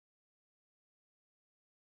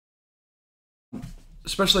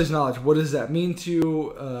specialized knowledge, what does that mean to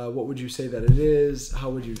you? What would you say that it is? How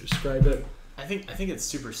would you describe it? I think it's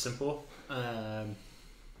super simple.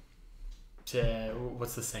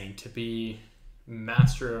 What's the saying? To be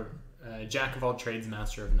master of jack of all trades,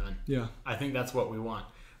 master of none. Yeah. I think that's what we want.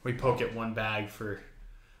 We poke at one bag for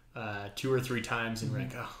 2 or 3 times, and we're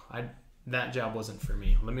like, oh, that job wasn't for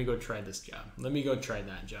me. Let me go try this job. Let me go try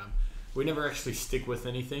that job. We never actually stick with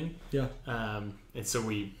anything. Yeah. And so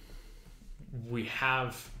we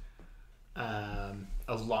have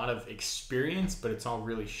a lot of experience, but it's all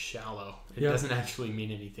really shallow. It doesn't actually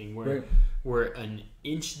mean anything. We're an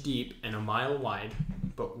inch deep and a mile wide,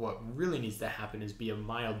 but what really needs to happen is be a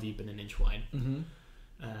mile deep and an inch wide. Mm-hmm.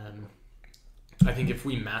 I think if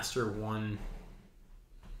we master one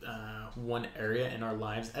area in our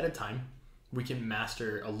lives at a time, we can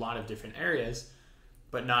master a lot of different areas,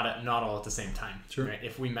 but not all at the same time. Sure. Right?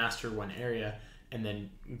 If we master one area and then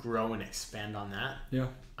grow and expand on that,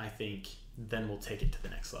 I think then we'll take it to the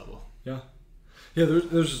next level. Yeah. Yeah,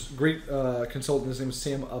 there's a great consultant. His name is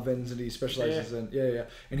Sam Ovens, and he specializes in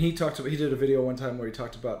And he did a video one time where he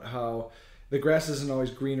talked about how the grass isn't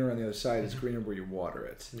always greener on the other side; it's greener where you water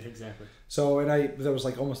it. Exactly. So, that was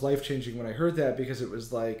like almost life changing when I heard that, because it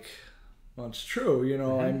was like, well, it's true. You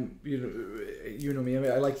know, I'm you know me. I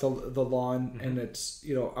mean, I like the lawn, and it's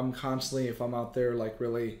I'm constantly, if I'm out there like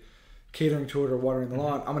really catering to it or watering the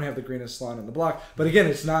lawn, I'm gonna have the greenest lawn in the block. But again,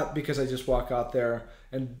 it's not because I just walk out there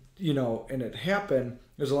and and it happened.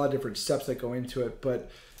 There's a lot of different steps that go into it,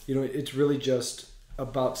 but it's really just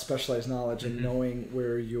about specialized knowledge and knowing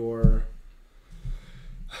where you're.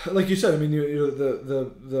 Like you said, I mean,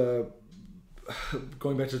 the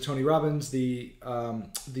going back to Tony Robbins, the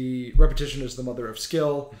repetition is the mother of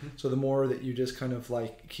skill. So the more that you just kind of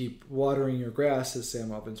like keep watering your grass, as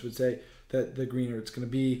Sam Ovens would say, that the greener it's going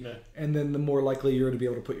to be, and then the more likely you're to be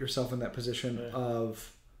able to put yourself in that position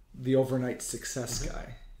of the overnight success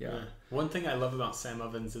guy. Yeah. One thing I love about Sam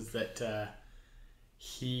Ovens is that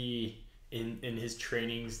he, in his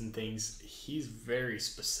trainings and things, he's very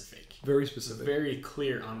specific. Very specific. Very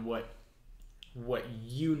clear on what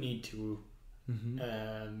you need to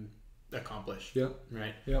accomplish. Yep.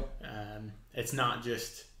 Right? Yep. It's not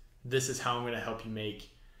just, this is how I'm going to help you make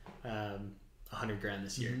 $100,000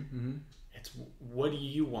 this year. It's, what do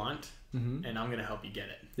you want, and I'm going to help you get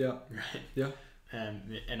it. Yeah. Right? Yeah.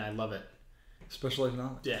 And I love it. Specialized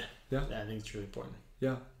knowledge. Yeah. Yeah. I think it's really important.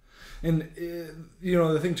 Yeah. And,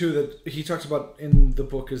 the thing too that he talks about in the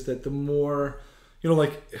book is that the more,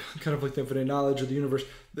 like kind of like the infinite knowledge of the universe,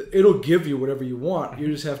 it'll give you whatever you want. You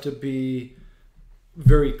just have to be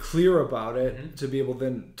very clear about it to be able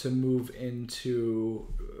then to move into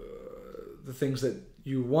the things that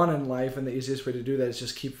you want in life. And the easiest way to do that is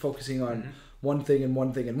just keep focusing on one thing and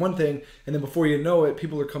one thing and one thing. And then before you know it,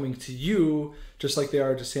 people are coming to you just like they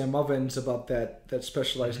are to Sam Ovens about that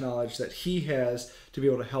specialized knowledge that he has to be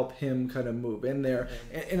able to help him kind of move in there.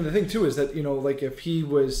 And the thing too is that, like if he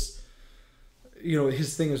was,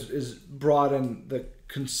 his thing is broad in the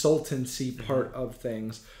consultancy part of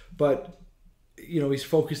things, but he's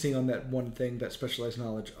focusing on that one thing, that specialized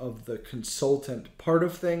knowledge of the consultant part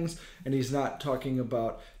of things, and he's not talking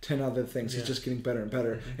about 10 other things. He's just getting better and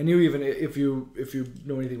better. And if you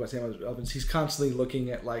know anything about Sam Ovens, he's constantly looking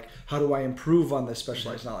at like, how do I improve on this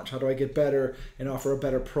specialized knowledge? How do I get better and offer a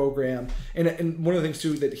better program? And one of the things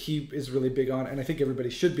too that he is really big on, and I think everybody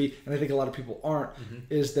should be, and I think a lot of people aren't,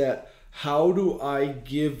 is that how do I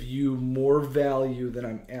give you more value than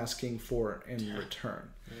I'm asking for in return?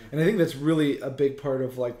 And I think that's really a big part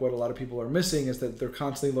of like what a lot of people are missing, is that they're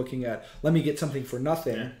constantly looking at, let me get something for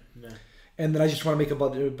nothing. And then I just want to make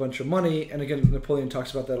a bunch of money. And again, Napoleon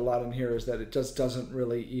talks about that a lot in here, is that it just doesn't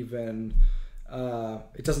really even,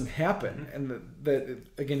 it doesn't happen. And that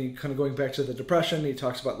again, he kind of going back to the Depression, he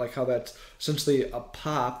talks about like how that's essentially a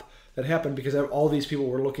pop that happened because all these people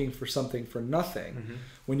were looking for something for nothing,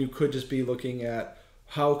 when you could just be looking at,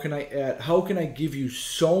 how can I give you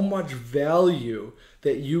so much value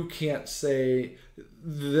that you can't say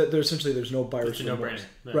that there's no buyer's It's a no-brainer.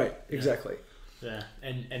 Right, exactly. Yeah,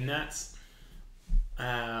 and that's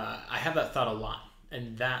I have that thought a lot,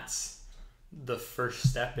 and that's the first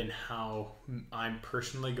step in how I'm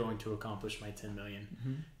personally going to accomplish my 10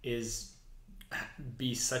 million is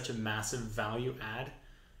be such a massive value add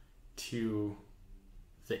to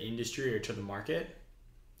the industry or to the market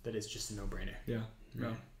that it's just a no-brainer. Yeah.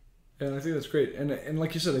 Yeah. And I think that's great. And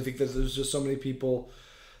like you said, I think that there's just so many people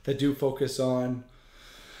that do focus on,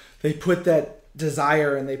 they put that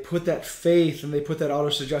desire and they put that faith and they put that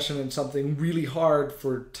auto-suggestion in something really hard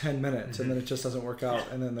for 10 minutes and then it just doesn't work out.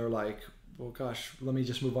 And then they're like, well, gosh, let me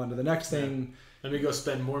just move on to the next thing. Let me go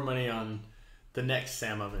spend more money on the next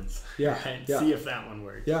Sam Ovens. Yeah, Right? yeah. See if that one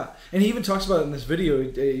works. Yeah, and he even talks about it in this video.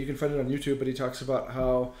 You can find it on YouTube, but he talks about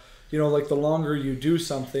how, you know, like the longer you do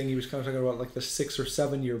something, he was kind of talking about like the 6 or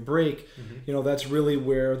 7 year break. You know, that's really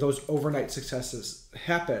where those overnight successes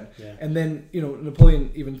happen. Yeah. And then, you know,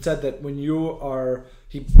 Napoleon even said that when you are,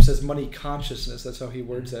 he says money consciousness, that's how he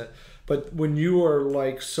words it. But when you are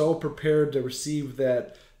like so prepared to receive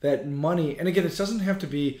that money, and again, it doesn't have to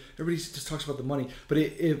be, everybody just talks about the money, but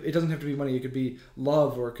it doesn't have to be money. It could be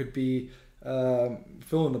love, or it could be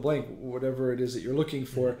fill in the blank, whatever it is that you're looking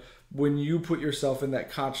for. When you put yourself in that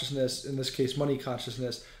consciousness, in this case money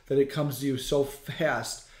consciousness, that it comes to you so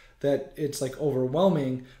fast that it's like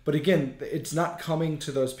overwhelming. But again, it's not coming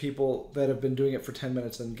to those people that have been doing it for 10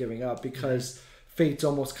 minutes and giving up, because fate's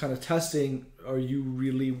almost kind of testing, are you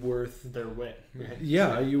really worth Their wit. Right?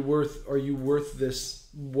 Yeah, are you worth this,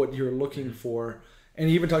 what you're looking for? And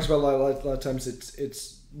he even talks about a lot of times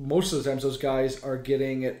it's most of the times those guys are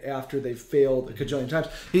getting it after they've failed a cajillion times.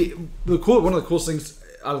 One of the coolest things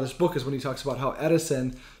out of this book is when he talks about how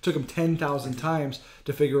Edison took him 10,000 times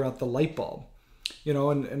to figure out the light bulb. You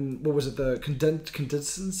know, and what was it, the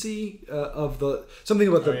condensancy of the, something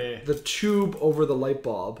about the tube over the light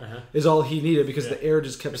bulb is all he needed, because the air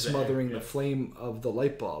just kept smothering the flame of the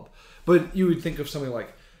light bulb. But you would think of something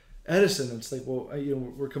like Edison, it's like, well, you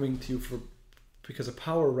know, we're coming to you because of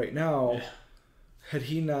power right now. Yeah. Had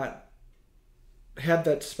he not had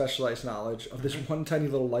that specialized knowledge of this one tiny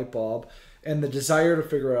little light bulb, and the desire to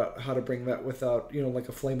figure out how to bring that without, you know, like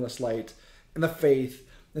a flameless light, and the faith,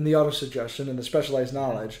 and the auto-suggestion, and the specialized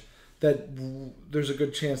knowledge, that there's a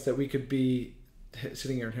good chance that we could be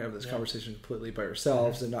sitting here and have this conversation completely by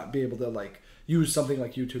ourselves and not be able to like use something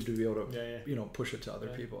like YouTube to be able to you know, push it to other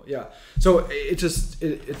people. Yeah. So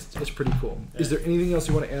it's pretty cool. Is there anything else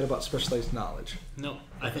you want to add about specialized knowledge? No,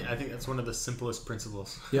 I think that's one of the simplest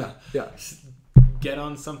principles. Yeah. Get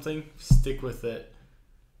on something, stick with it,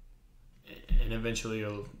 and eventually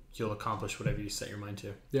you'll accomplish whatever you set your mind to.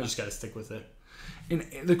 Yeah. You just got to stick with it. And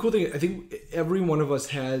the cool thing, I think every one of us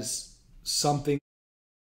has something